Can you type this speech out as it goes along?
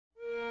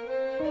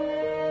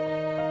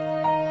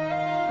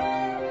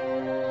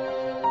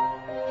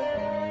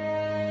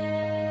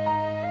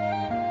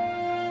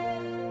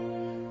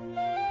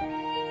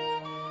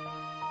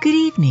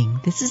evening.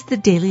 This is the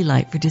Daily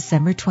Light for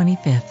December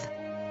 25th.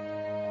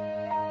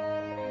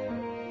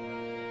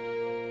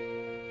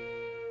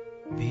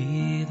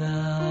 Be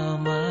thou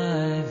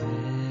my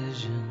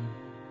vision,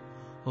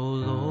 O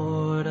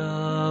Lord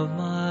of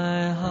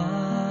my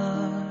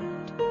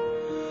heart,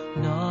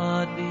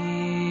 not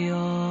be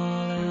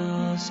all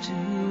else to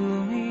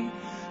me,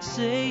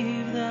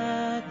 save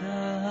that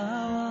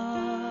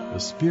thou art. The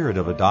spirit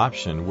of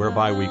adoption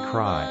whereby we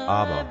cry,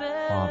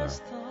 Abba, Father.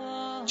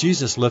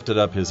 Jesus lifted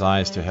up his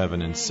eyes to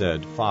heaven and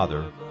said,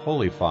 Father,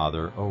 Holy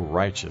Father, O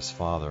righteous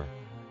Father.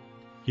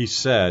 He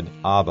said,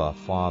 Abba,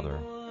 Father.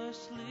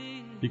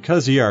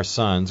 Because ye are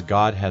sons,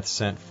 God hath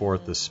sent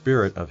forth the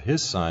Spirit of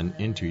his Son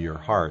into your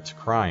hearts,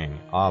 crying,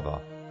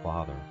 Abba,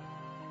 Father.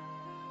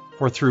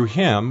 For through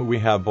him we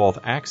have both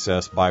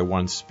access by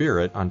one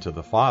Spirit unto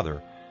the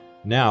Father.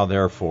 Now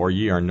therefore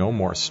ye are no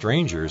more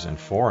strangers and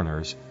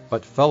foreigners,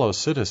 but fellow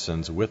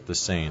citizens with the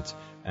saints,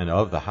 and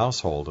of the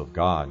household of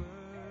God.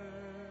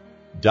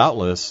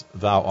 Doubtless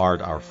thou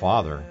art our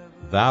Father.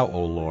 Thou,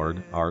 O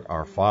Lord, art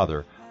our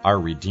Father, our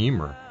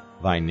Redeemer.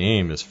 Thy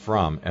name is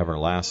from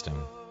everlasting.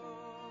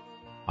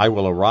 I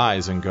will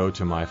arise and go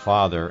to my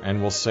father,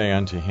 and will say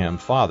unto him,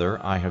 Father,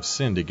 I have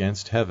sinned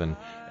against heaven,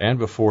 and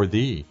before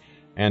thee,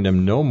 and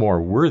am no more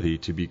worthy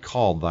to be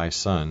called thy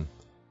son.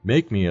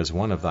 Make me as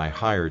one of thy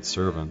hired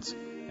servants.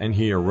 And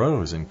he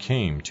arose and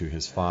came to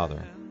his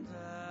father.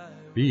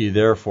 Be ye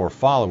therefore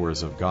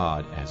followers of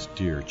God as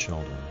dear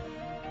children.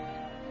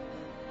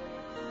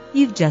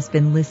 You've just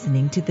been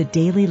listening to the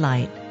Daily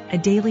Light, a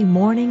daily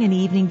morning and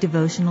evening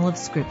devotional of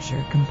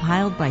Scripture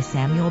compiled by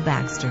Samuel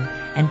Baxter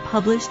and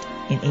published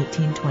in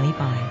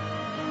 1825.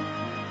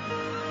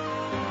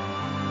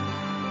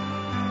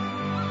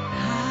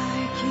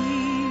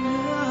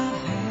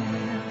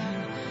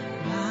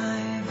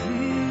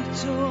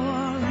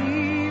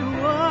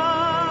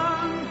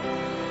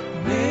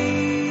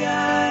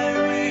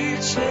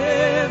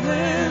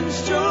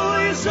 Heaven's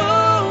joy so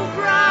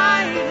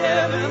bright,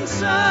 heaven's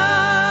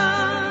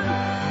sun,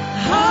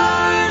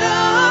 heart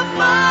of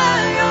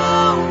my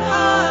own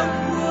heart,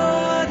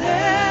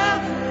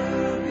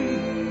 whatever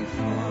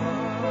befall,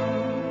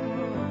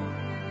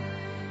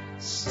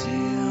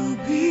 still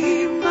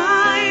be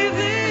my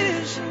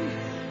vision,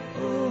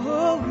 O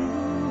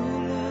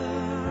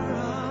ruler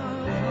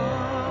of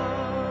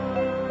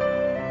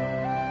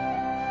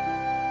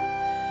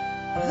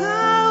all.